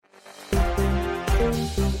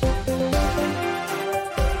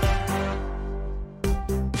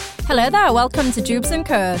Hello there, welcome to Jubes &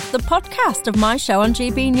 Co, the podcast of my show on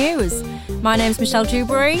GB News. My name's Michelle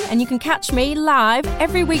Dewberry and you can catch me live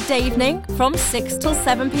every weekday evening from 6 till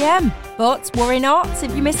 7pm. But worry not,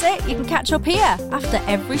 if you miss it, you can catch up here after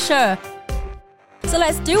every show. So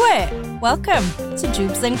let's do it. Welcome to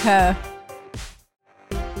Jubes & Co.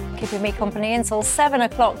 Keeping me company until 7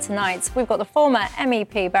 o'clock tonight, we've got the former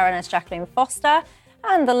MEP Baroness Jacqueline Foster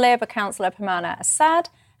and the Labour councillor Pamana Assad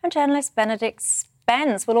and journalist Benedict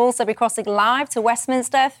Spence will also be crossing live to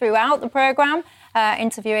Westminster throughout the programme,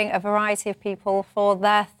 interviewing a variety of people for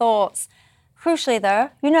their thoughts. Crucially,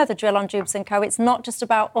 though, you know the drill on Jubes & Co. It's not just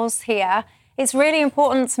about us here. It's really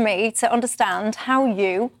important to me to understand how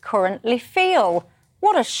you currently feel.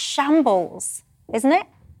 What a shambles, isn't it?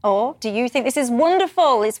 Or do you think this is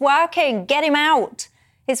wonderful, it's working, get him out?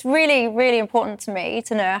 It's really, really important to me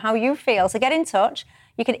to know how you feel. So get in touch.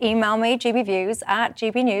 You can email me,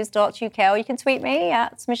 gbviews@gbnews.uk, or you can tweet me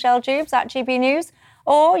at michelledubes@gbnews,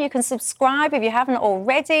 or you can subscribe if you haven't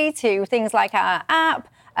already to things like our app.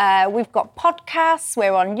 We've got podcasts,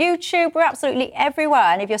 we're on YouTube, we're absolutely everywhere.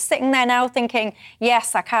 And if you're sitting there now thinking,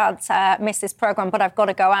 yes, I can't miss this programme, but I've got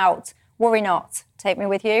to go out, worry not. Take me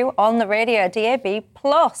with you on the radio, DAB+.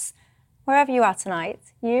 Wherever you are tonight,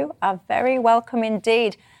 you are very welcome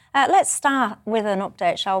indeed. Let's start with an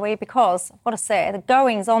update, shall we? Because I've got to say, the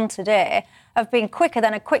goings-on today have been quicker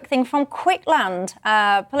than a quick thing from Quickland.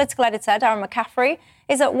 Political editor Darren McCaffrey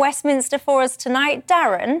is at Westminster for us tonight.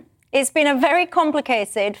 Darren, it's been a very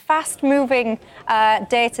complicated, fast-moving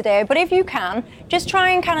day today, but if you can, just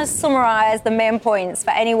try and kind of summarise the main points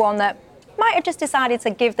for anyone that might have just decided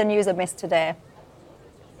to give the news a miss today.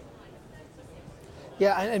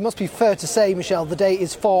 Yeah, and it must be fair to say, Michelle, the day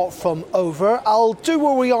is far from over. I'll do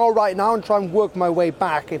where we are right now and try and work my way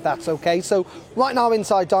back, if that's okay. So right now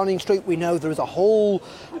inside Downing Street, we know there is a whole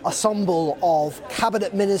ensemble of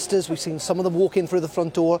cabinet ministers. We've seen some of them walk in through the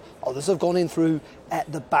front door. Others have gone in through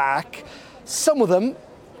at the back. Some of them,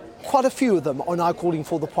 quite a few of them, are now calling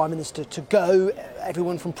for the Prime Minister to go.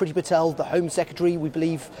 Everyone from Priti Patel, the Home Secretary, we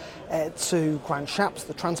believe, to Grant Shapps,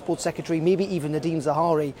 the Transport Secretary, maybe even Nadhim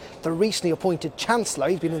Zahawi, the recently appointed Chancellor,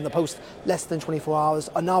 he's been in the post less than 24 hours,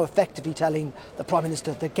 are now effectively telling the Prime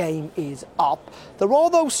Minister the game is up. There are,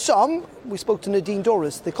 though, some, we spoke to Nadine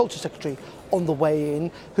Dorries, the Culture Secretary, on the way in,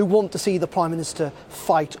 who want to see the Prime Minister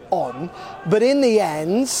fight on. But in the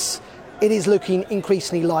end, it is looking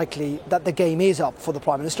increasingly likely that the game is up for the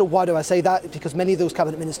Prime Minister. Why do I say that? Because many of those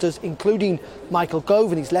cabinet ministers, including Michael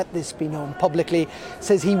Gove, and he's let this be known publicly,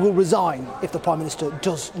 says he will resign if the Prime Minister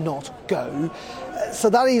does not go.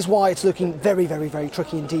 So that is why it's looking very, very, very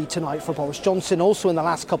tricky indeed tonight for Boris Johnson. Also in the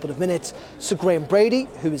last couple of minutes, Sir Graham Brady,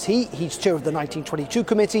 who is he? He's chair of the 1922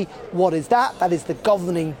 committee. What is that? That is the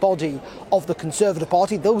governing body of the Conservative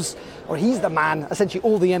Party. He's the man essentially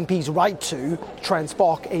all the MPs write to try and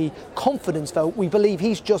spark a confidence vote. We believe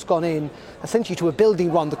he's just gone in essentially to a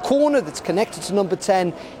building round the corner that's connected to number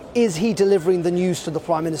 10. Is he delivering the news to the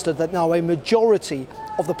Prime Minister that now a majority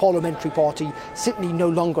of the parliamentary party simply no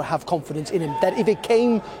longer have confidence in him? That if it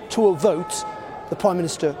came to a vote, the Prime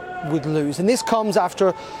Minister would lose. And this comes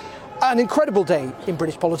after an incredible day in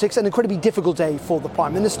British politics, an incredibly difficult day for the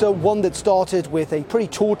Prime Minister, one that started with a pretty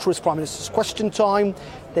torturous Prime Minister's question time,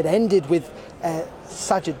 that ended with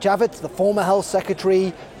Sajid Javid, the former Health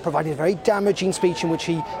Secretary, providing a very damaging speech in which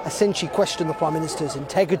he essentially questioned the Prime Minister's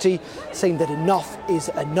integrity, saying that enough is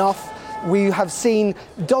enough. We have seen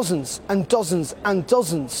dozens and dozens and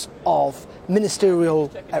dozens of ministerial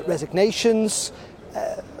resignations.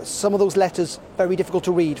 Some of those letters very difficult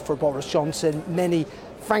to read for Boris Johnson, many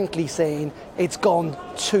frankly saying it's gone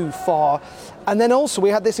too far. And then also we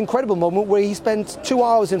had this incredible moment where he spent 2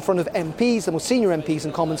 hours in front of MPs, the most senior MPs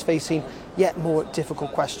in Commons, facing yet more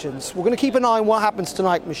difficult questions. We're going to keep an eye on what happens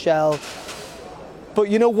tonight, Michelle. But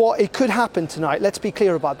you know what? It could happen tonight. Let's be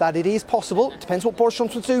clear about that. It is possible. It depends what Boris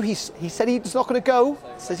Johnson will do. He said he's not going to go.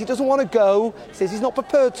 Says he doesn't want to go. Says he's not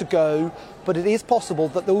prepared to go. But it is possible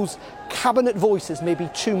that those cabinet voices may be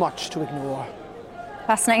too much to ignore.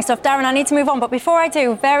 Fascinating stuff. Darren, I need to move on. But before I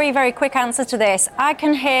do, very, very quick answer to this.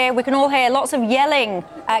 We can all hear lots of yelling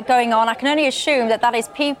going on. I can only assume that is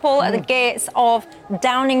people at the gates of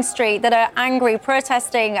Downing Street that are angry,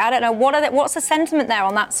 protesting. I don't know. What's the sentiment there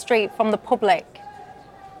on that street from the public?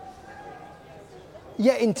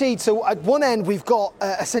 Yeah, indeed. So at one end, we've got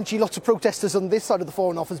essentially lots of protesters on this side of the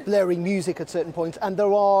Foreign Office blaring music at certain points, and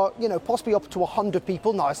there are, possibly up to 100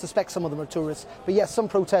 people. Now, I suspect some of them are tourists, but yes, some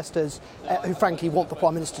protesters who frankly want the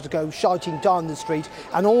Prime Minister to go shouting down the street.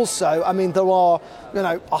 And also, I mean, there are,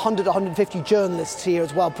 100, 150 journalists here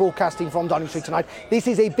as well broadcasting from Downing Street tonight. This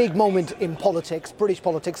is a big moment in politics, British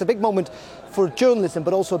politics, a big moment for journalism,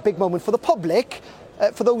 but also a big moment for the public,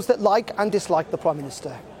 for those that like and dislike the Prime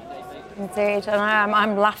Minister. Indeed, and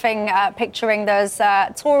I'm laughing, picturing those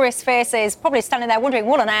tourist faces, probably standing there wondering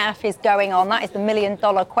what on earth is going on. That is the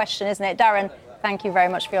million-dollar question, isn't it? Darren, thank you very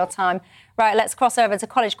much for your time. Right, let's cross over to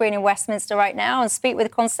College Green in Westminster right now and speak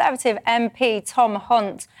with Conservative MP Tom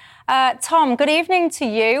Hunt. Tom, good evening to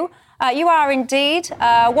you. You are indeed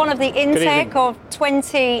one of the intake of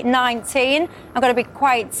 2019. I'm going to be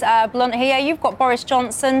quite blunt here. You've got Boris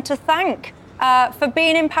Johnson to thank for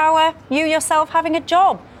being in power, you yourself having a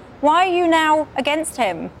job. Why are you now against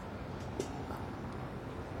him?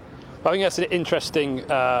 I think that's an interesting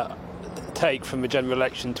take from the general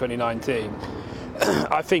election 2019.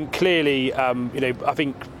 I think clearly, I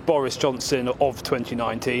think Boris Johnson of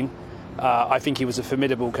 2019, I think he was a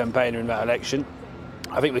formidable campaigner in that election.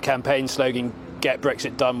 I think the campaign slogan, "Get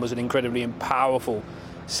Brexit Done," was an incredibly powerful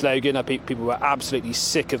slogan. I think people were absolutely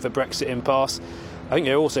sick of the Brexit impasse. I think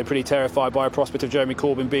they're also pretty terrified by a prospect of Jeremy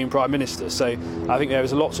Corbyn being Prime Minister. So I think there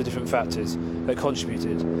was lots of different factors that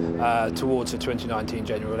contributed towards the 2019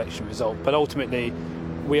 general election result. But ultimately,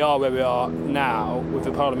 we are where we are now with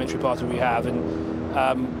the parliamentary party we have,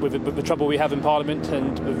 and with the trouble we have in Parliament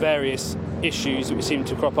and the various issues that we seem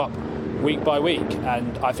to crop up week by week.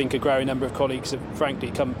 And I think a growing number of colleagues have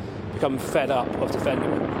frankly become fed up of defending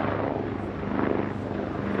them.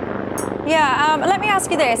 Yeah, let me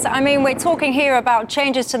ask you this. I mean, we're talking here about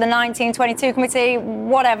changes to the 1922 committee,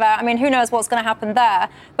 whatever. I mean, who knows what's going to happen there.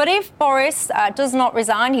 But if Boris does not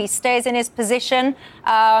resign, he stays in his position,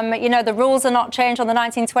 the rules are not changed on the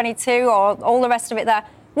 1922 or all the rest of it there,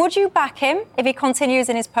 would you back him if he continues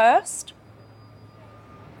in his post?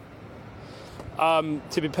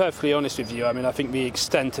 To be perfectly honest with you, I mean, I think the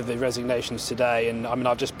extent of the resignations today, and I mean,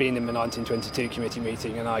 I've just been in the 1922 committee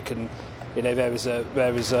meeting, and I can, there was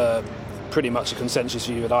a pretty much a consensus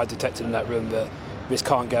view that I detected in that room that this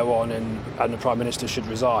can't go on and the Prime Minister should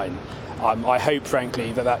resign. I hope,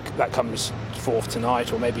 frankly, that comes forth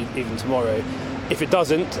tonight or maybe even tomorrow. If it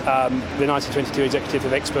doesn't, the 1922 executive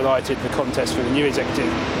have expedited the contest for the new executive,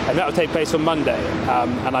 and that will take place on Monday.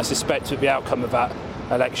 And I suspect that the outcome of that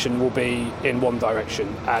election will be in one direction.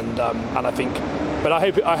 And I think, but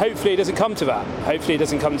hopefully it doesn't come to that. Hopefully it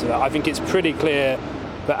doesn't come to that. I think it's pretty clear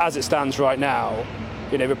that as it stands right now,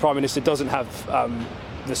 the Prime Minister doesn't have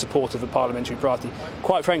the support of the parliamentary party.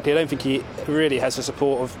 Quite frankly, I don't think he really has the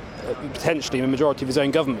support of potentially the majority of his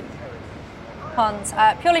own government. Hunt,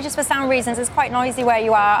 purely just for sound reasons, it's quite noisy where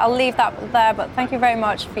you are. I'll leave that there, but thank you very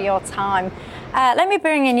much for your time. Let me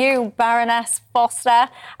bring in you, Baroness Foster.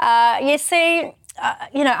 You see,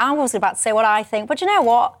 I was about to say what I think, but you know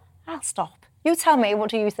what? I'll stop. You tell me, what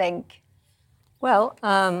do you think? Well,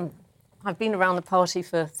 I've been around the party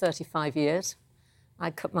for 35 years. I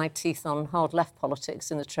cut my teeth on hard left politics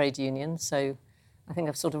in the trade union, so I think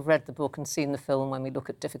I've sort of read the book and seen the film when we look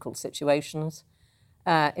at difficult situations.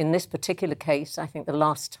 In this particular case, I think the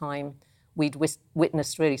last time we'd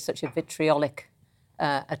witnessed really such a vitriolic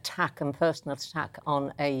attack and personal attack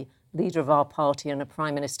on a leader of our party and a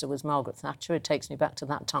Prime Minister was Margaret Thatcher. It takes me back to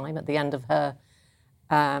that time at the end of her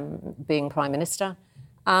being Prime Minister.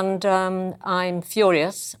 And I'm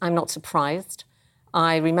furious. I'm not surprised.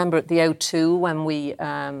 I remember at the O2 when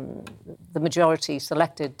the majority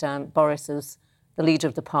selected Boris as the leader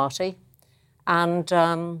of the party. And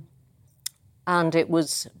it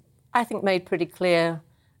was, I think, made pretty clear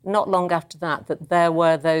not long after that there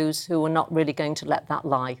were those who were not really going to let that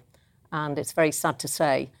lie. And it's very sad to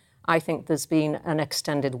say. I think there's been an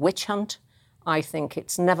extended witch hunt. I think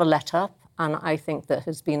it's never let up. And I think there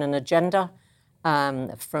has been an agenda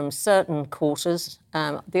from certain quarters.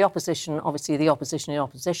 The opposition, obviously the opposition is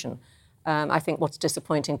opposition. I think what's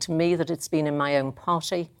disappointing to me that it's been in my own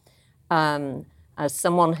party. As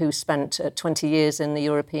someone who spent 20 years in the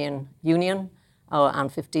European Union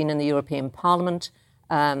and 15 in the European Parliament,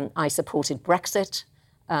 I supported Brexit.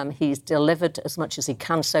 He's delivered as much as he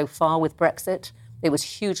can so far with Brexit. It was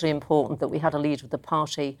hugely important that we had a leader of the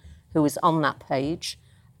party who was on that page.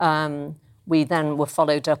 We then were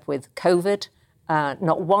followed up with COVID.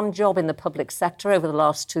 Not one job in the public sector over the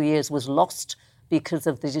last 2 years was lost because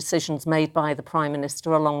of the decisions made by the Prime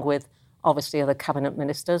Minister, along with, obviously, other cabinet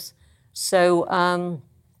ministers. So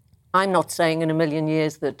I'm not saying in a million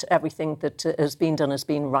years that everything that has been done has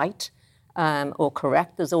been right. or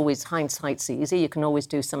correct. There's always hindsight's easy. You can always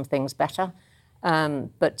do some things better.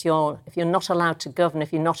 But if you're not allowed to govern,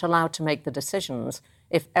 if you're not allowed to make the decisions,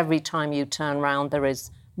 if every time you turn round there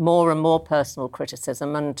is more and more personal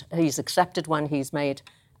criticism, and he's accepted when he's made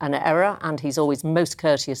an error, and he's always most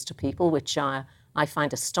courteous to people, which I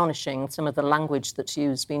find astonishing, some of the language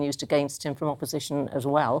that's been used against him from opposition as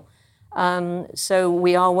well. So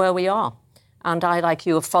we are where we are. And I, like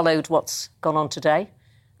you, have followed what's gone on today.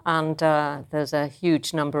 And there's a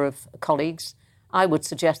huge number of colleagues. I would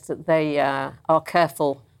suggest that they are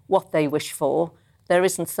careful what they wish for. There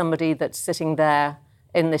isn't somebody that's sitting there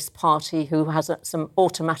in this party who has some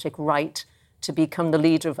automatic right to become the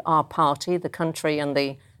leader of our party. The country and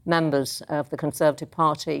the members of the Conservative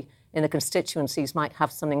Party in the constituencies might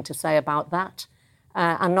have something to say about that.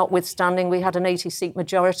 And notwithstanding, we had an 80-seat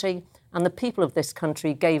majority, and the people of this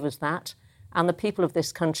country gave us that. And the people of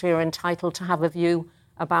this country are entitled to have a view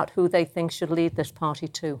about who they think should lead this party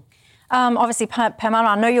too. Obviously, Pamela,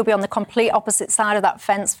 I know you'll be on the complete opposite side of that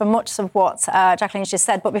fence for much of what Jacqueline's just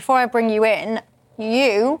said. But before I bring you in,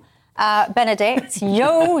 you, Benedict,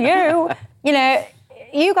 you know,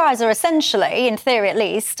 you guys are essentially, in theory at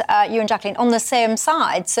least, you and Jacqueline, on the same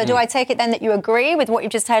side. So do I take it then that you agree with what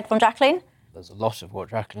you've just heard from Jacqueline? There's a lot of what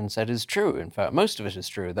Jacqueline said is true. In fact, most of it is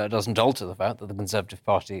true. That doesn't alter the fact that the Conservative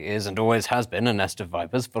Party is and always has been a nest of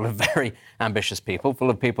vipers, full of very ambitious people, full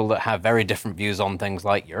of people that have very different views on things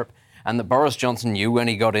like Europe, and that Boris Johnson knew when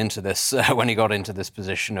he got into this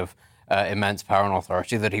position of immense power and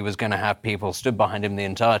authority that he was going to have people stood behind him the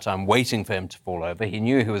entire time waiting for him to fall over. He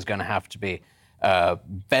knew he was going to have to be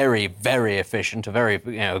very, very efficient, a very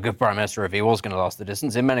good Prime Minister if he was going to last the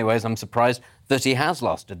distance. In many ways, I'm surprised that he has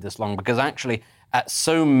lasted this long, because actually, at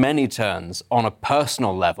so many turns, on a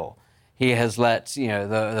personal level, he has let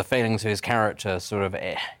the failings of his character sort of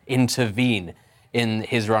intervene in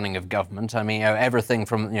his running of government. I mean, everything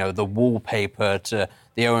from the wallpaper to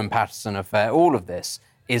the Owen Paterson affair, all of this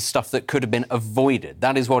is stuff that could have been avoided.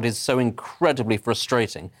 That is what is so incredibly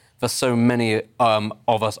frustrating for so many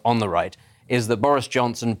of us on the right, is that Boris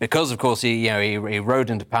Johnson, because of course he rode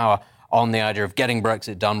into power on the idea of getting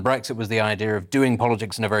Brexit done. Brexit was the idea of doing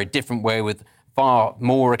politics in a very different way, with far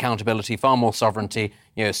more accountability, far more sovereignty,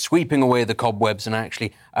 sweeping away the cobwebs and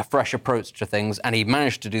actually a fresh approach to things. And he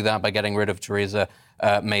managed to do that by getting rid of Theresa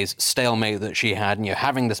May's stalemate that she had, and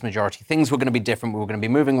having this majority. Things were going to be different. We were going to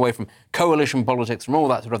be moving away from coalition politics, from all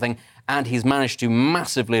that sort of thing. And he's managed to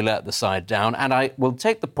massively let the side down. And I will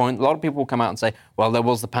take the point, a lot of people will come out and say, well, there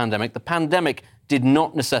was the pandemic. The pandemic did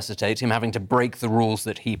not necessitate him having to break the rules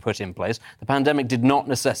that he put in place. The pandemic did not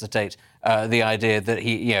necessitate the idea that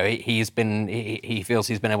he feels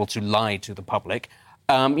he's been able to lie to the public.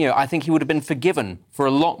 I think he would have been forgiven for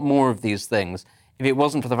a lot more of these things if it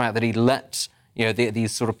wasn't for the fact that he let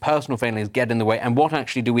these sort of personal failings get in the way. And what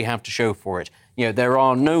actually do we have to show for it? There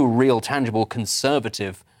are no real tangible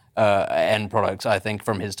Conservative end products, I think,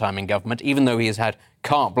 from his time in government, even though he has had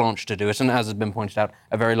carte blanche to do it, and as has been pointed out,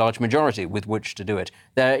 a very large majority with which to do it.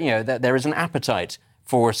 There is an appetite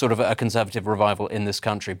for sort of a Conservative revival in this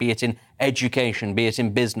country, be it in education, be it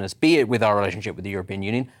in business, be it with our relationship with the European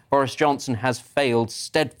Union. Boris Johnson has failed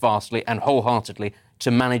steadfastly and wholeheartedly to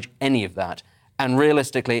manage any of that. And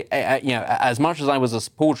realistically, as much as I was a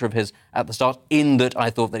supporter of his at the start, in that I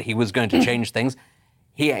thought that he was going to change things,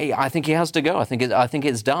 I think he has to go. I think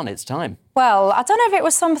it's done. It's time. Well, I don't know if it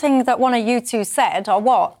was something that one of you two said or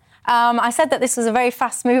what. I said that this was a very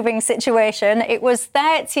fast-moving situation. It was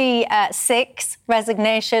 36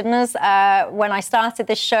 resignations when I started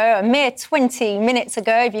this show, a mere 20 minutes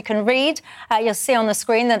ago. If you can read, you'll see on the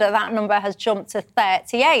screen that number has jumped to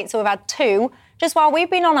 38. So we've had two just while we've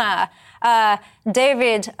been on air.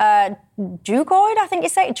 David Duguid, I think you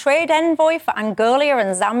say, trade envoy for Angola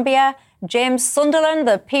and Zambia. James Sunderland,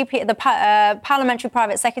 the Parliamentary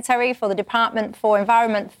Private Secretary for the Department for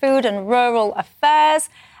Environment, Food and Rural Affairs.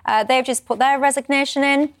 They've just put their resignation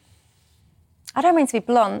in. I don't mean to be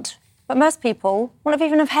blunt, but most people wouldn't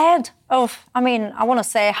even have heard of, I want to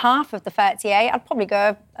say half of the 38. I'd probably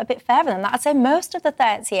go a bit further than that. I'd say most of the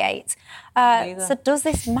 38. So does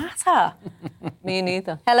this matter? Me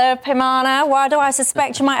neither. Hello, Pimana. Why do I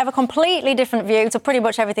suspect you might have a completely different view to pretty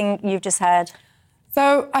much everything you've just heard?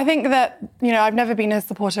 So I think that, I've never been a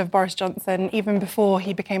supporter of Boris Johnson, even before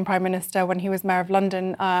he became Prime Minister when he was Mayor of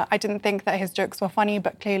London. I didn't think that his jokes were funny,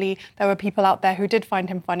 but clearly there were people out there who did find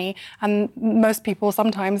him funny. And most people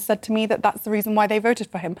sometimes said to me that that's the reason why they voted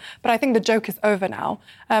for him. But I think the joke is over now.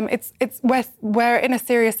 We're in a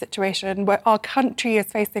serious situation where our country is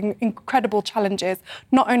facing incredible challenges,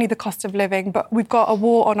 not only the cost of living, but we've got a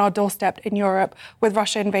war on our doorstep in Europe with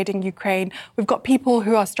Russia invading Ukraine. We've got people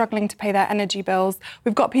who are struggling to pay their energy bills.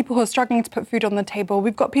 We've got people who are struggling to put food on the table.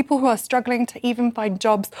 We've got people who are struggling to even find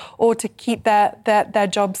jobs or to keep their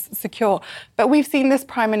jobs secure. But we've seen this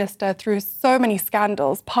Prime Minister through so many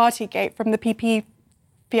scandals, Partygate, from the PP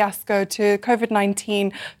fiasco to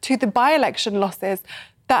COVID-19 to the by-election losses,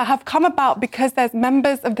 that have come about because there's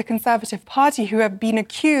members of the Conservative Party who have been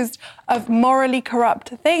accused of morally corrupt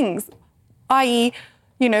things, i.e.,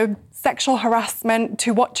 sexual harassment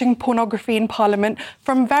to watching pornography in Parliament,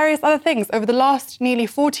 from various other things. Over the last nearly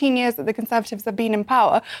 14 years that the Conservatives have been in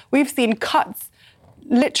power, we've seen cuts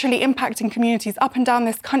literally impacting communities up and down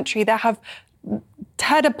this country that have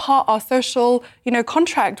teared apart our social,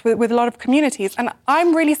 contract with a lot of communities. And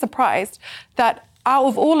I'm really surprised that out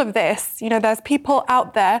of all of this, there's people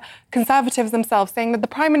out there, Conservatives themselves, saying that the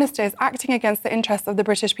Prime Minister is acting against the interests of the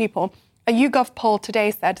British people. A YouGov poll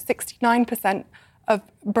today said 69% of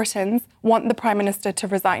Britons want the Prime Minister to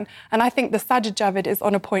resign. And I think the Sajid Javid is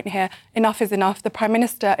on a point here. Enough is enough. The Prime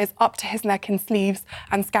Minister is up to his neck in sleaves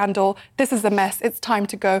and scandal. This is a mess. It's time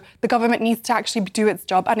to go. The government needs to actually do its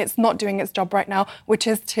job, and it's not doing its job right now, which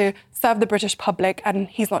is to serve the British public, and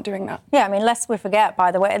he's not doing that. Yeah, lest we forget,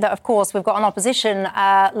 by the way, that, of course, we've got an opposition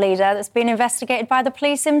leader that's been investigated by the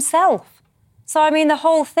police himself. So, the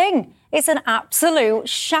whole thing, it's an absolute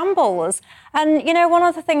shambles. And, one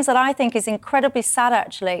of the things that I think is incredibly sad,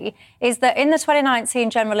 actually, is that in the 2019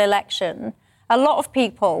 general election, a lot of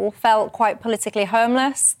people felt quite politically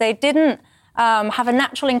homeless. They didn't have a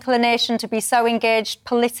natural inclination to be so engaged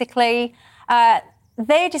politically.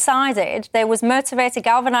 They decided, they was motivated,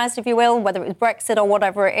 galvanised, if you will, whether it was Brexit or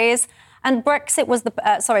whatever it is. And Brexit was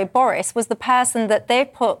Boris was the person that they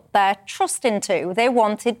put their trust into. They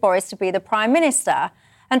wanted Boris to be the Prime Minister.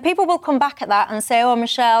 And people will come back at that and say, oh,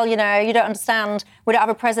 Michelle, you don't understand. We don't have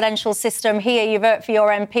a presidential system. Here, you vote for your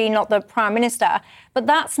MP, not the Prime Minister. But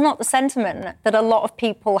that's not the sentiment that a lot of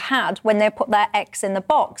people had when they put their X in the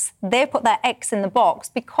box. They put their X in the box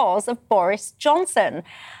because of Boris Johnson.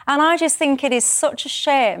 And I just think it is such a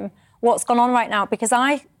shame what's gone on right now, because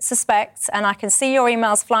I suspect, and I can see your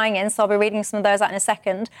emails flying in, so I'll be reading some of those out in a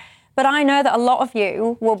second, but I know that a lot of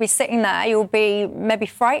you will be sitting there, you'll be maybe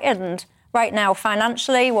frightened right now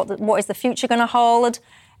financially, what is the future going to hold?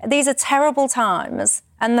 These are terrible times.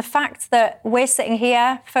 And the fact that we're sitting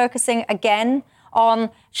here focusing again on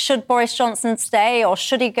should Boris Johnson stay or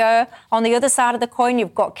should he go? On the other side of the coin,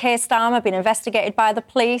 you've got Keir Starmer being investigated by the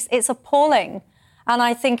police. It's appalling. And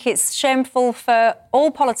I think it's shameful for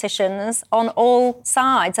all politicians on all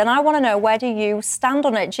sides. And I want to know, where do you stand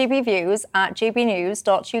on it?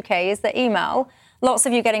 gbviews@gbnews.uk is the email. Lots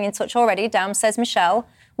of you getting in touch already. Dam says, Michelle,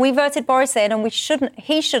 we voted Boris in and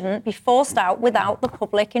he shouldn't be forced out without the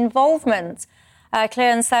public involvement.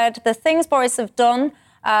 Cleon said, the things Boris have done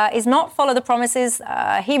is not follow the promises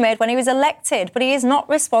he made when he was elected, but he is not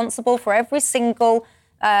responsible for every single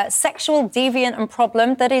sexual deviant and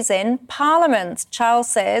problem that is in Parliament. Charles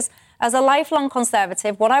says, as a lifelong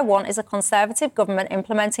Conservative, what I want is a Conservative government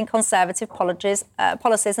implementing Conservative policies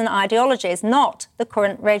and ideologies, not the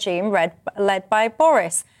current regime led by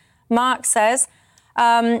Boris. Mark says,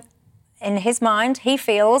 in his mind, he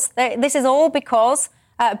feels that this is all because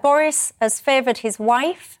Boris has favoured his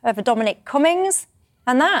wife over Dominic Cummings,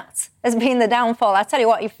 and that has been the downfall. I tell you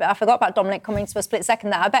what, I forgot about Dominic Cummings for a split second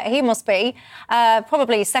there. I bet he must be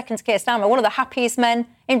probably second to Keir Starmer, one of the happiest men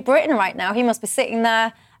in Britain right now. He must be sitting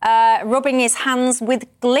there rubbing his hands with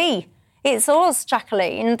glee. It's us,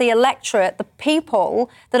 Jacqueline, the electorate, the people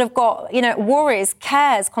that have got, worries,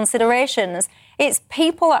 cares, considerations. It's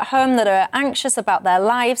people at home that are anxious about their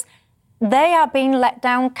lives. They are being let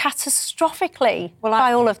down catastrophically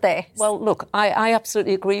by all of this. Well, look, I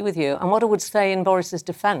absolutely agree with you. And what I would say in Boris's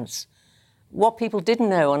defence, what people didn't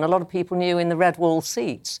know, and a lot of people knew in the Red Wall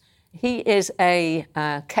seats, he is a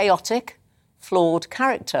chaotic, flawed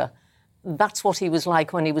character. That's what he was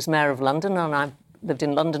like when he was Mayor of London, and I lived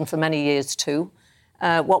in London for many years too.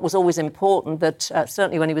 What was always important, that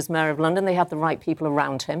certainly when he was Mayor of London, they had the right people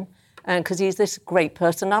around him, because he's this great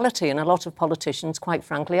personality, and a lot of politicians, quite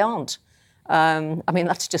frankly, aren't.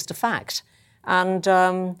 That's just a fact.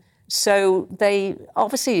 And so they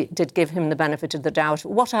obviously did give him the benefit of the doubt.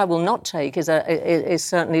 What I will not take is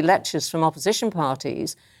certainly lectures from opposition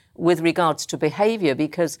parties with regards to behaviour,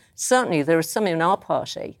 because certainly there are some in our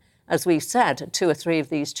party, as we've said, 2 or 3 of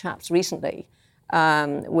these chaps recently,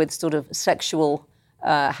 with sort of sexual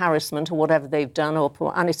harassment or whatever they've done,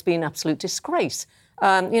 and it's been absolute disgrace.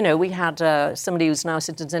 We had somebody who's now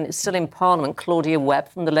still in Parliament, Claudia Webb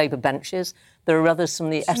from the Labour benches. There are others from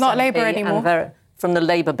the SNP not Labour anymore. From the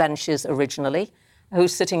Labour benches originally,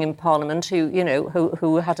 who's sitting in Parliament,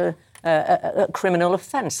 who had a criminal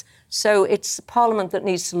offence. So it's Parliament that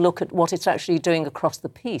needs to look at what it's actually doing across the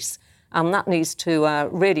piece, and that needs to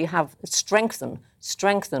really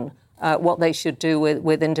strengthen what they should do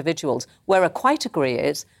with individuals. Where I quite agree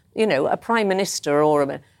is, a Prime Minister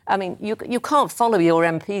you can't follow your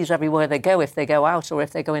MPs everywhere they go if they go out or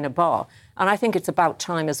if they go in a bar. And I think it's about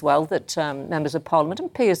time as well that members of Parliament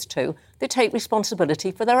and peers too, they take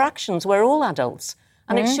responsibility for their actions. We're all adults.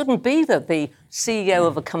 And it shouldn't be that the CEO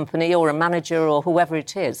of a company or a manager or whoever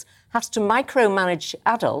it is has to micromanage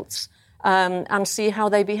adults and see how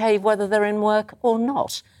they behave, whether they're in work or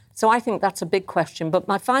not. So I think that's a big question. But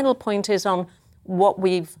my final point is on why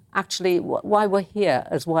we're here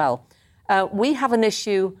as well. We have an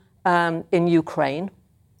issue in Ukraine.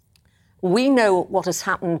 We know what has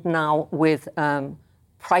happened now with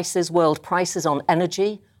world prices on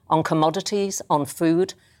energy, on commodities, on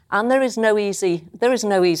food, and there is no easy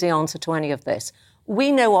answer to any of this.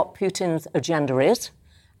 We know what Putin's agenda is,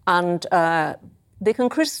 and they can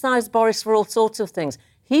criticise Boris for all sorts of things.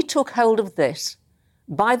 He took hold of this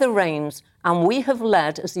by the reins, and we have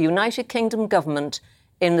led, as the United Kingdom government,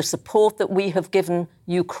 in the support that we have given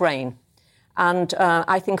Ukraine. And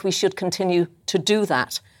I think we should continue to do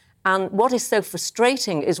that. And what is so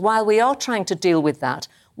frustrating is while we are trying to deal with that,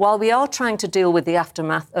 while we are trying to deal with the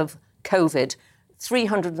aftermath of COVID,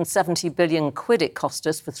 370 billion quid it cost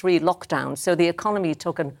us for 3 lockdowns. So the economy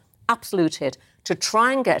took an absolute hit to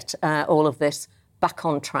try and get all of this back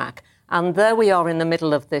on track. And there we are in the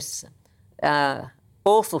middle of this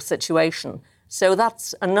awful situation. So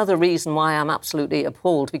that's another reason why I'm absolutely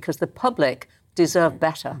appalled, because the public deserve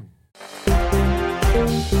better.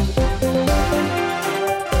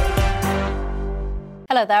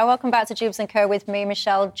 Hello there, welcome back to Jubes & Co with me,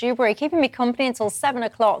 Michelle Dewberry. Keeping me company until 7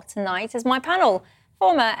 o'clock tonight is my panel,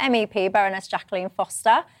 former MEP Baroness Jacqueline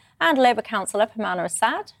Foster and Labour councillor Pamana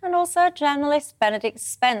Assad, and also journalist Benedict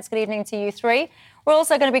Spence. Good evening to you three. We're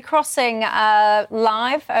also going to be crossing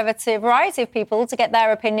live over to a variety of people to get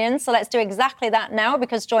their opinions, so let's do exactly that now,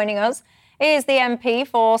 because joining us is the MP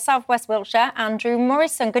for South West Wiltshire, Andrew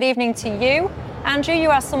Morrison. Good evening to you. Andrew, you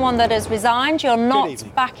are someone that has resigned. You're not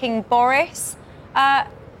backing Boris.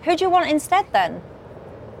 Who do you want instead, then?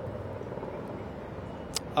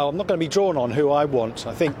 I'm not going to be drawn on who I want.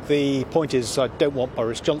 I think the point is I don't want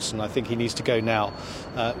Boris Johnson. I think he needs to go now.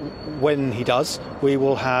 When he does, we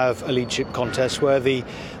will have a leadership contest where the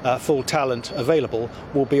full talent available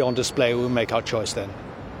will be on display. We'll make our choice then.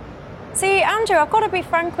 See, Andrew, I've got to be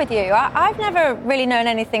frank with you. I've never really known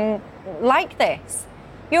anything like this.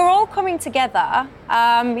 You're all coming together.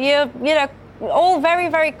 You're all very,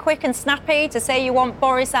 very quick and snappy to say you want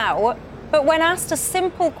Boris out. But when asked a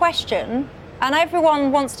simple question, and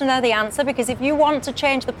everyone wants to know the answer, because if you want to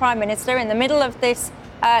change the Prime Minister in the middle of this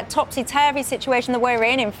topsy-turvy situation that we're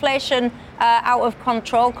in, inflation out of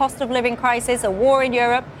control, cost of living crisis, a war in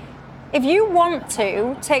Europe, if you want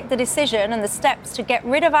to take the decision and the steps to get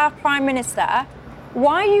rid of our Prime Minister,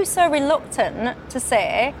 why are you so reluctant to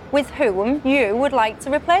say with whom you would like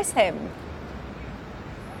to replace him?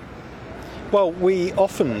 Well, we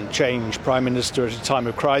often change Prime Minister at a time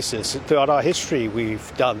of crisis. Throughout our history,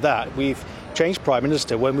 we've done that. We've changed Prime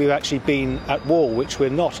Minister when we've actually been at war, which we're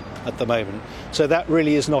not at the moment. So that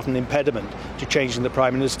really is not an impediment to changing the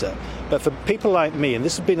Prime Minister. But for people like me, and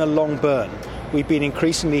this has been a long burn, we've been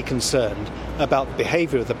increasingly concerned about the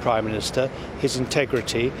behaviour of the Prime Minister, his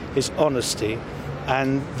integrity, his honesty,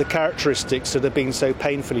 and the characteristics that have been so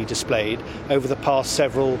painfully displayed over the past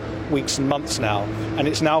several weeks and months now. And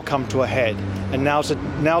it's now come to a head, and now's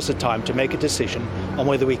the time to make a decision on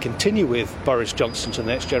whether we continue with Boris Johnson to the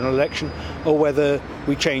next general election or whether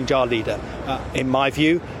we change our leader. In my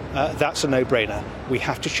view, that's a no-brainer. We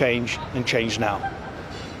have to change, and change now.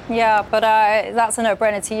 Yeah, but that's a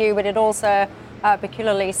no-brainer to you, but it also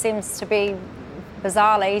peculiarly seems to be,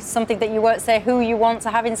 bizarrely, something that you won't say who you want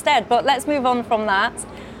to have instead. But let's move on from that.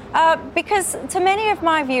 Because to many of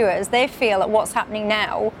my viewers, they feel that what's happening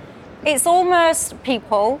now, it's almost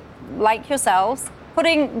people like yourselves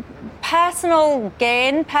putting personal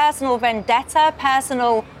gain, personal vendetta,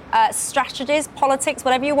 personal strategies, politics,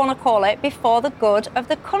 whatever you want to call it, before the good of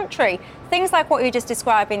the country. Things like what you're just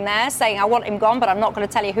describing there, saying I want him gone, but I'm not going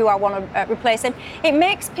to tell you who I want to replace him. It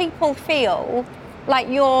makes people feel like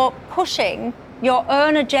you're pushing your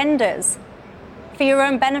own agendas for your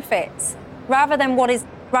own benefits rather than what is the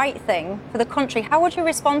right thing for the country. How would you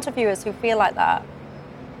respond to viewers who feel like that?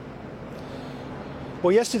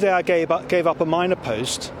 Well, yesterday I gave up a minor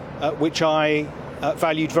post, which I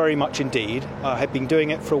valued very much indeed. I had been doing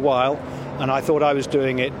it for a while, and I thought I was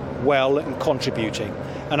doing it well and contributing.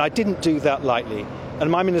 And I didn't do that lightly. And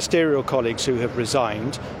my ministerial colleagues who have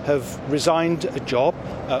resigned a job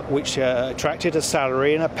which attracted a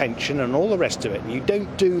salary and a pension and all the rest of it. You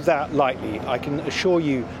don't do that lightly, I can assure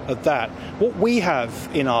you of that. What we have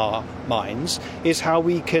in our minds is how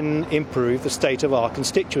we can improve the state of our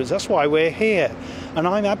constituents. That's why we're here. And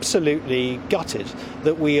I'm absolutely gutted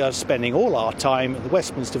that we are spending all our time at the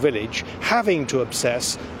Westminster Village having to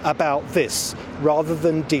obsess about this rather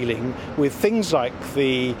than dealing with things like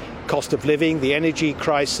the cost of living, the energy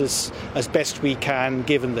crisis as best we can,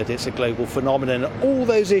 given that it's a global phenomenon, all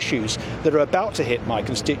those issues that are about to hit my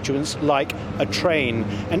constituents like a train.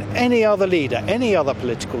 And any other leader, any other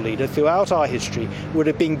political leader throughout our history would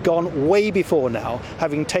have been gone way before now,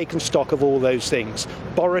 having taken stock of all those things.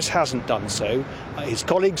 Boris hasn't done so. His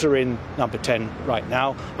colleagues are in number 10 right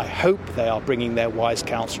now. I hope they are bringing their wise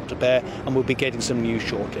counsel to bear, and we'll be getting some news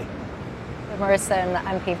shortly. Morrison,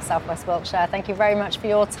 MP for South West Wiltshire, thank you very much for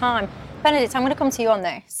your time. Benedict, I'm going to come to you on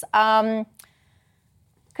this.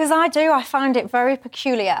 Because I find it very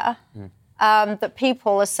peculiar that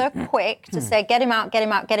people are so quick to say, get him out, get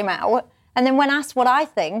him out, get him out. And then when asked what I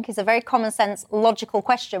think is a very common sense, logical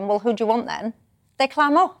question, well, who do you want then? They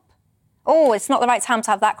clam up. Oh, it's not the right time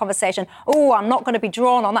to have that conversation. Oh, I'm not going to be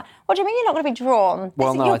drawn on that. What do you mean you're not going to be drawn?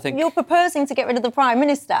 Well, no, I think you're proposing to get rid of the Prime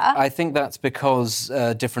Minister. I think that's because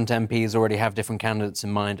different MPs already have different candidates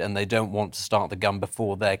in mind and they don't want to start the gun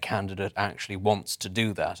before their candidate actually wants to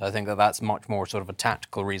do that. I think that that's much more sort of a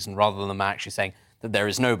tactical reason rather than them actually saying that there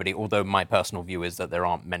is nobody, although my personal view is that there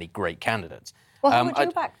aren't many great candidates. Well, who would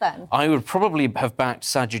you back then? I would probably have backed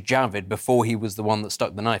Sajid Javid before he was the one that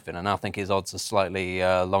stuck the knife in, and I think his odds are slightly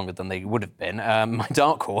longer than they would have been. My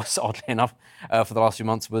dark horse, oddly enough, for the last few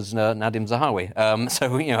months was Nadim Zahawi.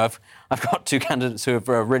 So, you know, I've got two candidates who have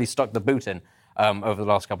really stuck the boot in over the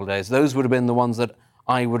last couple of days. Those would have been the ones that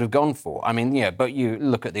I would have gone for. I mean, yeah, but you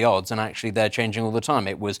look at the odds, and actually they're changing all the time.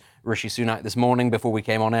 It was Rishi Sunak this morning. Before we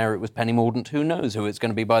came on air, it was Penny Mordaunt. Who knows who it's going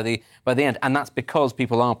to be by the end? And that's because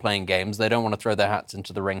people are playing games. They don't want to throw their hats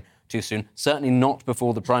into the ring too soon. Certainly not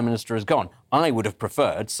before the Prime Minister is gone. I would have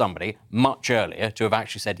preferred somebody much earlier to have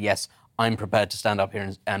actually said, yes, I'm prepared to stand up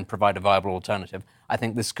here and provide a viable alternative. I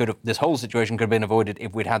think this whole situation could have been avoided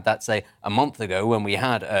if we'd had that, say, a month ago when we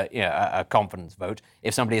had a confidence vote.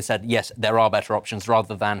 If somebody had said, yes, there are better options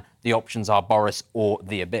rather than the options are Boris or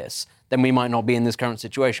the abyss, then we might not be in this current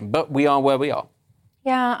situation. But we are where we are.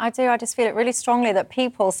 Yeah, I do. I just feel it really strongly that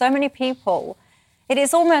people, so many people, it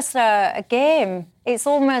is almost a game. It's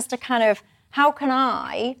almost a kind of, how can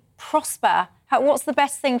I prosper? What's the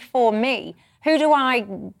best thing for me? Who do I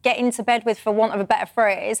get into bed with, for want of a better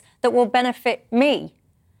phrase, that will benefit me?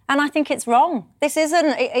 And I think it's wrong.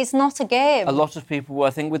 It's not a game. A lot of people,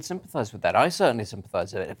 I think, would sympathise with that. I certainly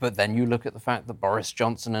sympathise with it. But then you look at the fact that Boris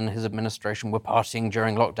Johnson and his administration were partying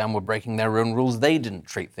during lockdown, were breaking their own rules. They didn't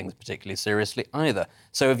treat things particularly seriously either.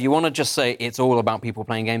 So if you want to just say it's all about people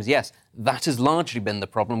playing games, yes, that has largely been the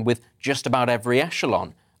problem with just about every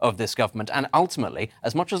echelon of this government. And ultimately,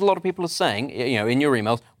 as much as a lot of people are saying, in your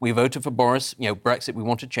emails, we voted for Boris, Brexit, we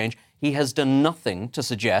wanted change, he has done nothing to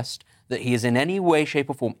suggest that he is in any way, shape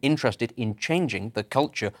or form interested in changing the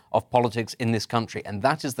culture of politics in this country. And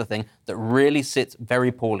that is the thing that really sits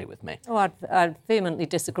very poorly with me. Oh, I'd vehemently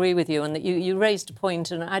disagree with you. And that you raised a point,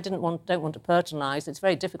 and I don't want to patronise. It's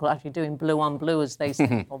very difficult actually doing blue on blue, as they say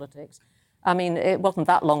in politics. I mean, it wasn't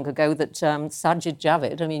that long ago that Sajid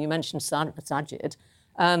Javid, you mentioned Sajid,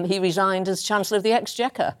 he resigned as Chancellor of the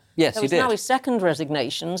Exchequer. Yes, he did. That was now his second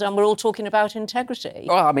resignations, and we're all talking about integrity.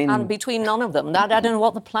 Well, and between none of them, I don't know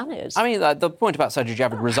what the plan is. I mean, the point about Sajid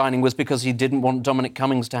Javid resigning was because he didn't want Dominic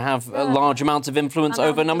Cummings to have large amounts of influence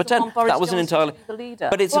over number 10. That was an entirely...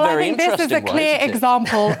 But it's a very interesting one. This is a clear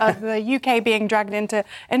example of the UK being dragged into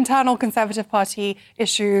internal Conservative Party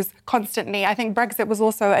issues constantly. I think Brexit was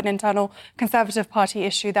also an internal Conservative Party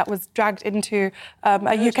issue that was dragged into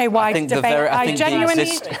a UK-wide debate. I genuinely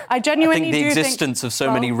think the existence of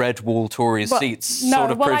so many red wall Tory seats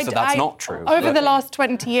proves that that's not true. Over the last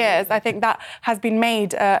 20 years, I think that has been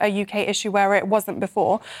made a UK issue where it wasn't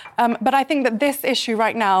before. But I think that this issue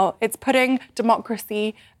right now, it's putting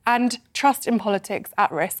democracy and trust in politics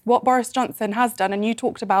at risk. What Boris Johnson has done, and you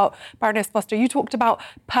talked about, Baroness Foster, you talked about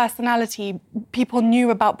personality. People knew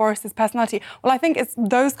about Boris's personality. Well, I think it's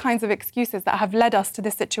those kinds of excuses that have led us to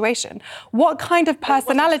this situation. What kind of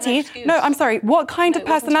personality? No, I'm sorry. What kind of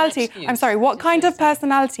personality? I'm sorry. What kind of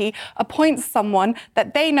personality appoints someone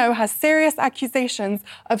that they know has serious accusations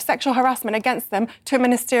of sexual harassment against them to a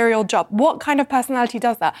ministerial job? What kind of personality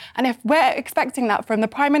does that? And if we're expecting that from the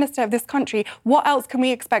Prime Minister of this country, what else can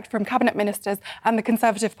we expect from cabinet ministers and the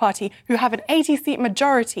Conservative Party, who have an 80-seat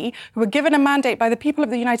majority, who were given a mandate by the people of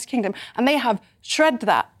the United Kingdom, and they have shredded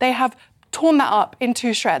that. They have torn that up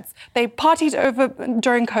into shreds. They partied over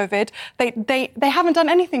during COVID. They haven't done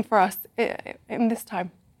anything for us in this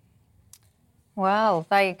time. Well,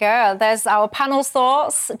 there you go. There's our panel's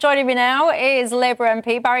thoughts. Joining me now is Labour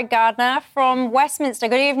MP Barry Gardiner from Westminster.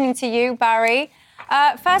 Good evening to you, Barry.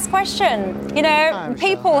 First question. You know,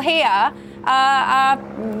 people here are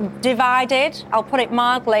divided, I'll put it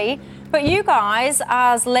mildly, but you guys,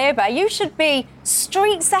 as Labour, you should be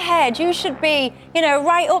streets ahead. You should be, you know,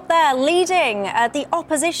 right up there leading the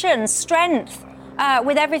opposition strength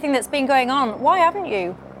with everything that's been going on. Why haven't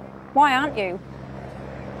you? Why aren't you?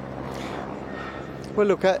 Well,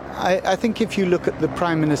 look, I think if you look at the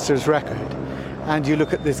Prime Minister's record and you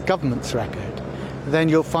look at this government's record, then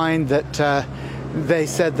you'll find that they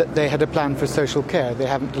said that they had a plan for social care. They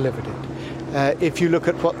haven't delivered it. If you look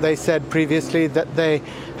at what they said previously, that they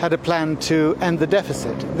had a plan to end the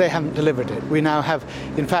deficit, they haven't delivered it. We now have,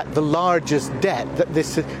 in fact, the largest debt that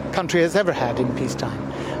this country has ever had in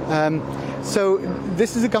peacetime. So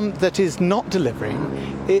this is a government that is not delivering.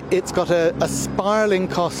 It's got a spiralling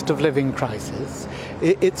cost of living crisis.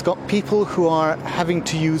 It's got people who are having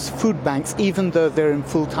to use food banks even though they're in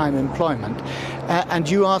full-time employment. And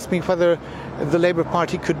you asked me whether the Labour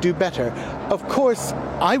Party could do better. Of course,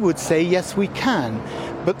 I would say yes, we can.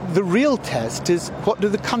 But the real test is, what do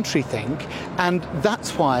the country think? And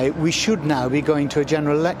that's why we should now be going to a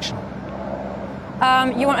general election.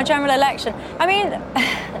 You want a general election? I mean,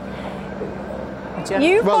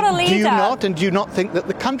 you've got a leader. Do you not? And do you not think that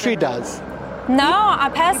the country does? No,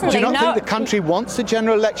 I personally do you not no. think the country wants a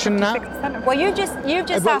general election now? Well, you've just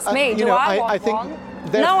asked me. Do I want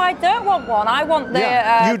one? No, I don't want one. I want the.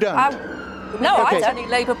 You don't. No, okay. I don't. Any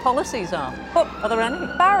Labour policies are. But are there any?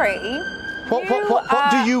 Barry, what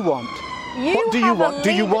do you want? What do you want?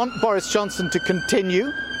 Do you want Boris Johnson to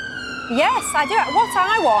continue? Yes, I do. What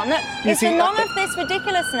I want is for none of this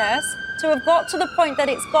ridiculousness to have got to the point that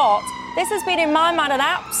it's got. This has been, in my mind, an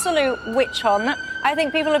absolute witch hunt. I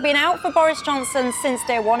think people have been out for Boris Johnson since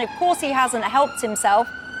day one. Of course, he hasn't helped himself.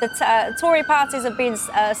 The Tory parties have been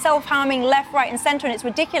self-harming left, right and centre, and it's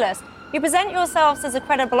ridiculous. You present yourselves as a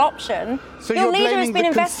credible option. So your leader has been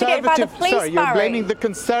investigated by the police, Sorry, you're Barry. blaming the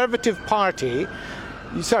Conservative Party.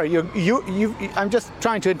 I'm just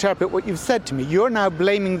trying to interpret what you've said to me. You're now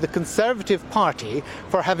blaming the Conservative Party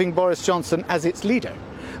for having Boris Johnson as its leader.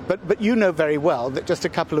 But you know very well that just a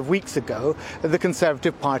couple of weeks ago, the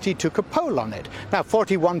Conservative Party took a poll on it. Now,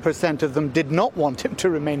 41% of them did not want him to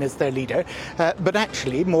remain as their leader, but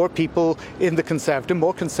actually more people in the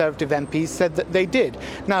more Conservative MPs said that they did.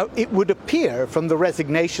 Now, it would appear from the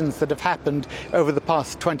resignations that have happened over the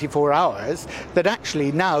past 24 hours that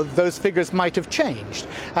actually now those figures might have changed.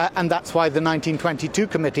 And that's why the 1922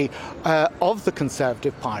 committee of the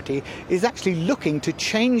Conservative Party is actually looking to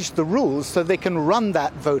change the rules so they can run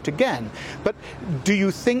that vote again. But do you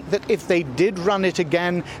think that if they did run it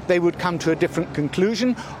again, they would come to a different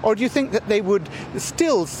conclusion? Or do you think that they would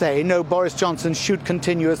still say, no, Boris Johnson should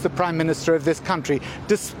continue as the Prime Minister of this country,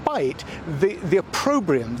 despite the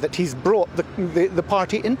opprobrium that he's brought the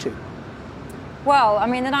party into? Well, I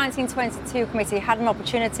mean, the 1922 committee had an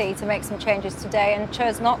opportunity to make some changes today and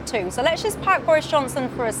chose not to. So let's just park Boris Johnson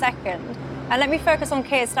for a second and let me focus on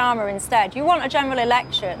Keir Starmer instead. You want a general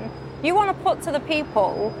election. You want to put to the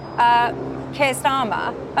people Keir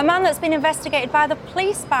Starmer, a man that's been investigated by the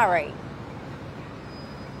police, Barry.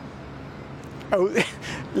 Oh,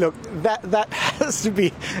 look, that has to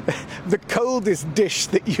be the coldest dish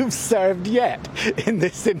that you've served yet in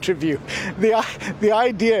this interview. The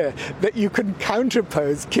idea that you can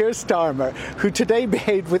counterpose Keir Starmer, who today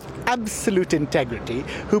behaved with absolute integrity,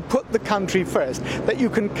 who put the country first, that you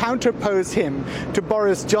can counterpose him to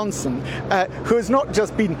Boris Johnson, who has not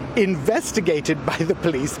just been investigated by the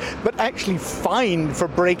police, but actually fined for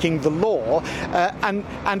breaking the law,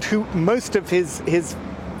 and who most of his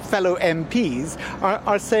fellow MPs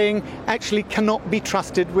are saying actually cannot be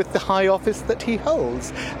trusted with the high office that he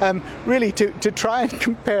holds. Really, to try and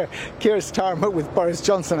compare Keir Starmer with Boris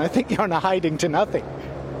Johnson, I think you're not hiding to nothing.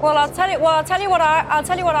 Well, I'll tell you what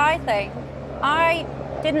I think.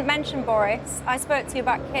 didn't mention Boris. I spoke to you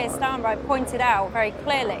about Keir Starmer. I pointed out very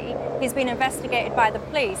clearly he's been investigated by the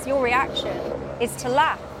police. Your reaction is to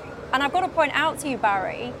laugh. And I've got to point out to you,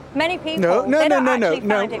 Barry, many people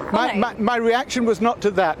find it funny. My reaction was not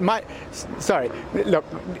to that. Sorry, look,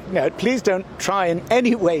 no, please don't try in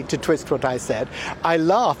any way to twist what I said. I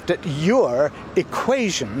laughed at your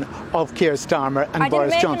equation of Keir Starmer and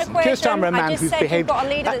Boris Johnson. Keir Starmer, a man who's behaved... I just said you've got a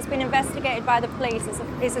leader that's been investigated by the police.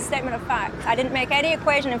 It's a statement of fact. I didn't make any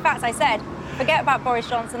equation. In fact, I said, forget about Boris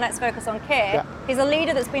Johnson, let's focus on Keir. Yeah. He's a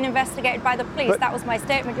leader that's been investigated by the police. That was my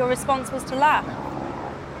statement. Your response was to laugh.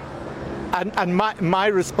 And my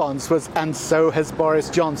response was, and so has Boris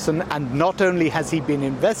Johnson, and not only has he been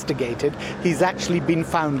investigated, he's actually been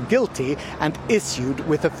found guilty and issued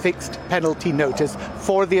with a fixed penalty notice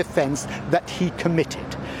for the offence that he committed.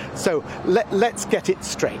 So let's get it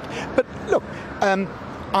straight. But look,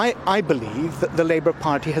 I believe that the Labour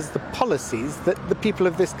Party has the policies that the people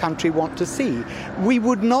of this country want to see. We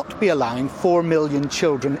would not be allowing 4 million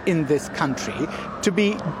children in this country to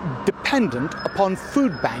be dependent upon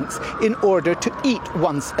food banks in order to eat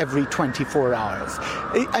once every 24 hours.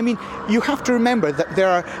 I mean, you have to remember that there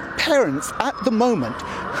are parents at the moment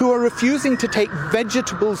who are refusing to take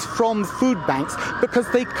vegetables from food banks because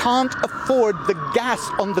they can't afford the gas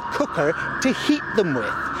on the cooker to heat them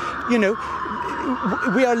with. You know,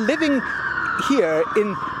 we are living here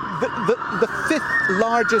in the fifth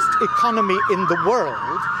largest economy in the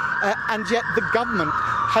world, and yet the government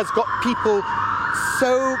has got people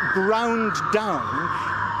so ground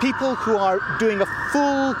down, people who are doing a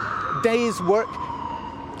full day's work,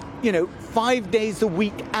 5 days a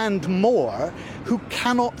week and more, who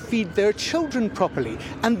cannot feed their children properly.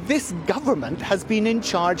 And this government has been in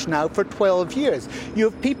charge now for 12 years. You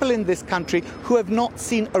have people in this country who have not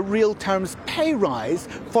seen a real terms pay rise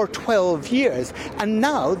for 12 years. And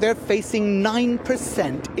now they're facing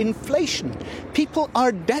 9% inflation. People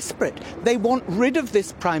are desperate. They want rid of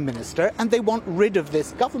this Prime Minister and they want rid of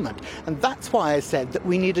this government. And that's why I said that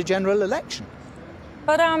we need a general election.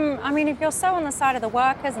 But, I mean, if you're so on the side of the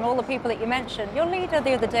workers and all the people that you mentioned, your leader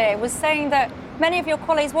the other day was saying that many of your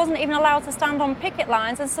colleagues wasn't even allowed to stand on picket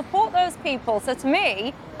lines and support those people. So to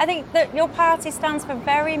me, I think that your party stands for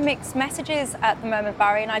very mixed messages at the moment,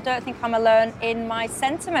 Barry, and I don't think I'm alone in my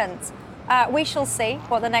sentiment. We shall see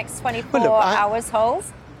what the next 24 hours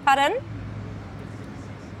holds. Pardon?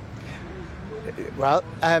 Well,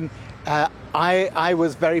 I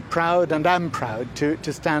was very proud and am proud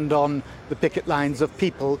to stand on the picket lines of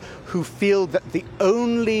people who feel that the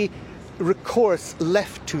only recourse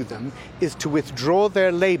left to them is to withdraw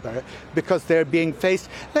their labour because they're being faced.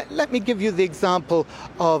 Let me give you the example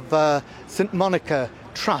of St Monica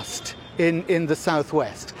Trust in the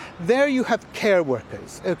southwest. There you have care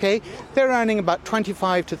workers, okay? They're earning about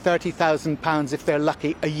 £25,000 to £30,000 if they're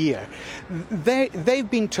lucky a year. They've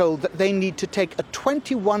been told that they need to take a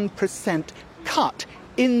 21% cut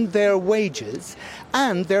in their wages,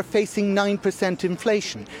 and they're facing 9%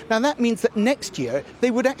 inflation. Now that means that next year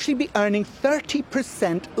they would actually be earning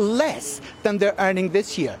 30% less than they're earning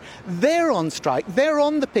this year. They're on strike, they're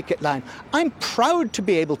on the picket line. I'm proud to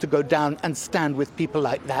be able to go down and stand with people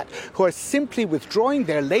like that who are simply withdrawing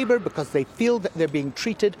their labour because they feel that they're being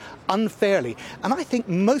treated unfairly. And I think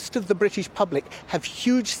most of the British public have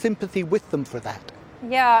huge sympathy with them for that.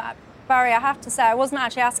 Yeah. Barry, I have to say, I wasn't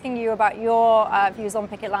actually asking you about your views on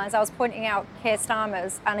picket lines. I was pointing out Keir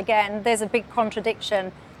Starmer's, and again, there's a big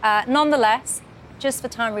contradiction. Nonetheless, just for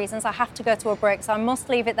time reasons, I have to go to a break, so I must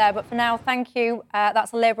leave it there. But for now, thank you.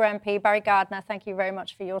 That's a Labour MP, Barry Gardiner. Thank you very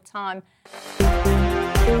much for your time.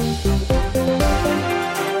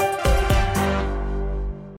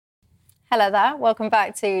 Hello there, welcome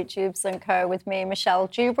back to Tubes & Co with me, Michelle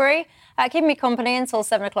Dewberry. Keeping me company until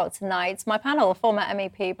 7 o'clock tonight, my panel, former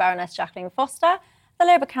MEP Baroness Jacqueline Foster, the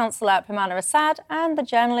Labour councillor Pimana Assad and the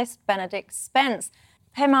journalist Benedict Spence.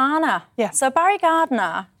 Pimana, yes. So Barry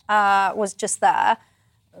Gardiner was just there,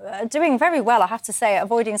 doing very well, I have to say,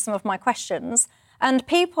 avoiding some of my questions. And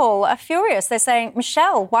people are furious. They're saying,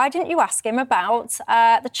 Michelle, why didn't you ask him about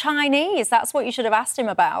the Chinese? That's what you should have asked him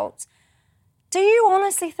about. Do you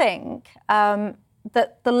honestly think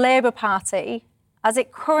that the Labour Party, as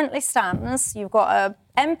it currently stands, you've got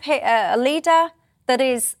a leader that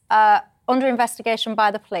is under investigation by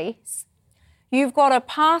the police, you've got a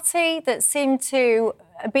party that seemed to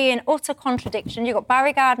be in utter contradiction. You've got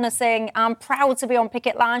Barry Gardiner saying, I'm proud to be on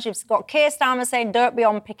picket lines. You've got Keir Starmer saying, don't be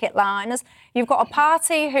on picket lines. You've got a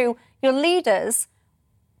party who your leaders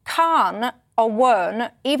can't or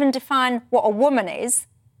won't even define what a woman is.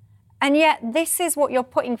 And yet this is what you're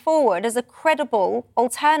putting forward as a credible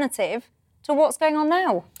alternative to what's going on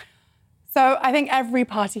now. So I think every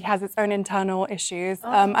party has its own internal issues,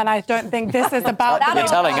 and I don't think this is about... You're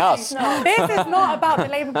telling us. This is not about the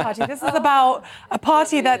Labour Party. This is about a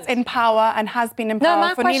party that's in power and has been in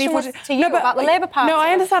power for nearly 40... No, my question was to you about the Labour Party. No,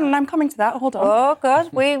 I understand, and I'm coming to that. Hold on. Oh,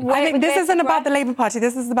 good. I think this isn't about the Labour Party.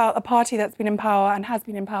 This is about a party that's been in power and has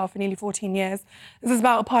been in power for nearly 14 years. This is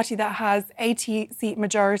about a party that has 80-seat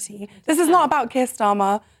majority. This is not about Keir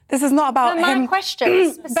Starmer. This is not about him. My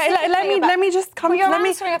question. But let me just come. You're let me.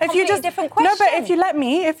 answering a If you just different question. No, but if you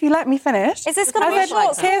let me finish. Is this going to be a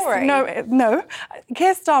short story? No.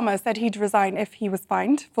 Keir Starmer said he'd resign if he was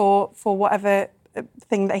fined for whatever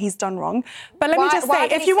thing that he's done wrong. But let me just say,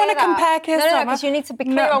 if you want to compare Keir Starmer... No, because you need to be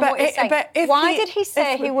clear on what you're saying. Why did he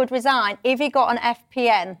say he would resign if he got an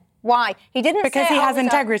FPN? Why? He didn't because say... he has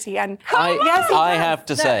integrity and... I have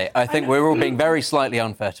to say, I think we're all being very slightly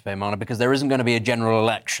unfair to Pemana because there isn't going to be a general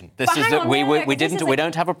election. We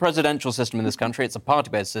don't have a presidential system in this country. It's a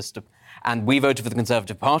party-based system. And we voted for the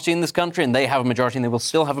Conservative Party in this country, and they have a majority, and they will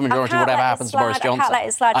still have a majority whatever happens to Boris Johnson. I can't let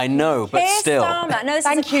it slide. I know, but still.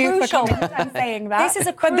 Thank you for saying that. This is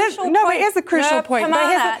a crucial point. No, it is a crucial point.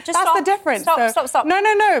 Pemana, that's the difference. Stop.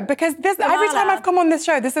 No, because every time I've come on this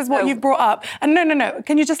show, this is what you've brought up. And no.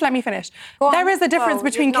 Can you just let me finish? There is a difference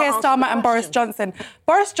between Keir Starmer and Boris Johnson.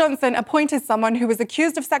 Boris Johnson appointed someone who was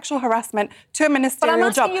accused of sexual harassment to a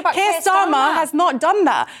ministerial job. Keir Starmer has not done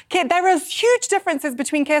that. There are huge differences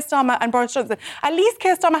between Keir Starmer and Boris Johnson. At least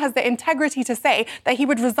Keir Starmer has the integrity to say that he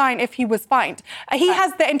would resign if he was fined. He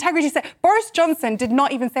has the integrity to say... Boris Johnson did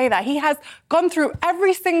not even say that. He has gone through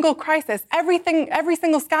every single crisis, every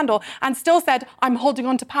single scandal, and still said, I'm holding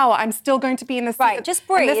on to power. I'm still going to be in this position. Right, just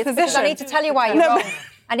breathe, because I need to tell you why you're wrong.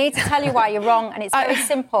 I need to tell you why you're wrong, and it's very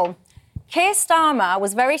simple. Keir Starmer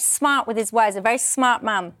was very smart with his words, a very smart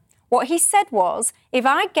man. What he said was, if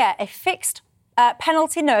I get a fixed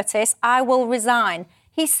penalty notice, I will resign.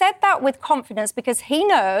 He said that with confidence because he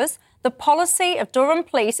knows the policy of Durham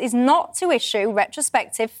Police is not to issue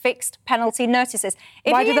retrospective fixed penalty notices.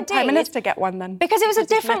 Why did the Prime Minister get one then? Because it was a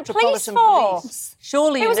different police force.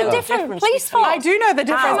 Surely it was a different police force. I do know the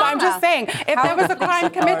difference. I'm just saying, if there was a crime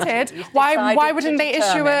committed, why wouldn't they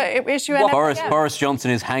issue an Boris Johnson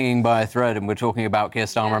is hanging by a thread, and we're talking about Keir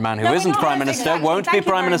Starmer, a man who isn't Prime Minister, won't be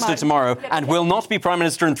Prime Minister tomorrow, and will not be Prime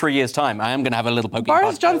Minister in 3 years' time. I am going to have a little poking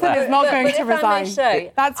Boris Johnson is not going to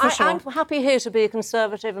resign. That's for sure. I'm happy here to be a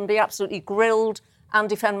Conservative and be absolutely grilled and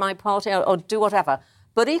defend my party or do whatever.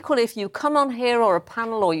 But equally, if you come on here or a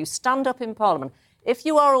panel or you stand up in Parliament, if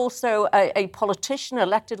you are also a politician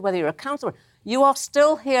elected, whether you're a councillor, you are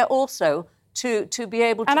still here also to be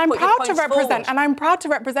able to put your points forward. And I'm proud to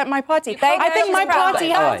represent my party. I think my party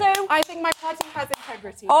has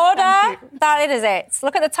integrity. Order. That is it.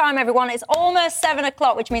 Look at the time, everyone. It's almost 7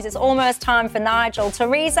 o'clock, which means it's almost time for Nigel.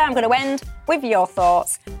 Teresa, I'm going to end with your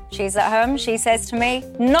thoughts. She's at home. She says to me,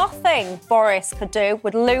 nothing Boris could do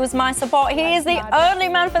would lose my support. He is the only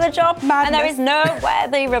man for the job, and there is no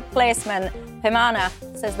worthy replacement. Pemana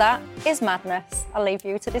says that is madness. I'll leave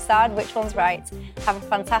you to decide which one's right. Have a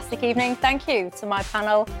fantastic evening. Thank you to my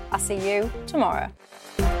panel. I'll see you tomorrow.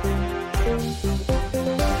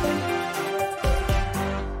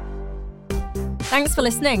 Thanks for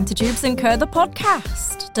listening to Jubes & Co, the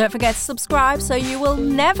podcast. Don't forget to subscribe so you will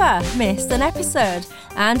never miss an episode.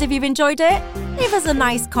 And if you've enjoyed it, leave us a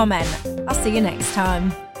nice comment. I'll see you next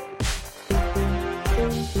time.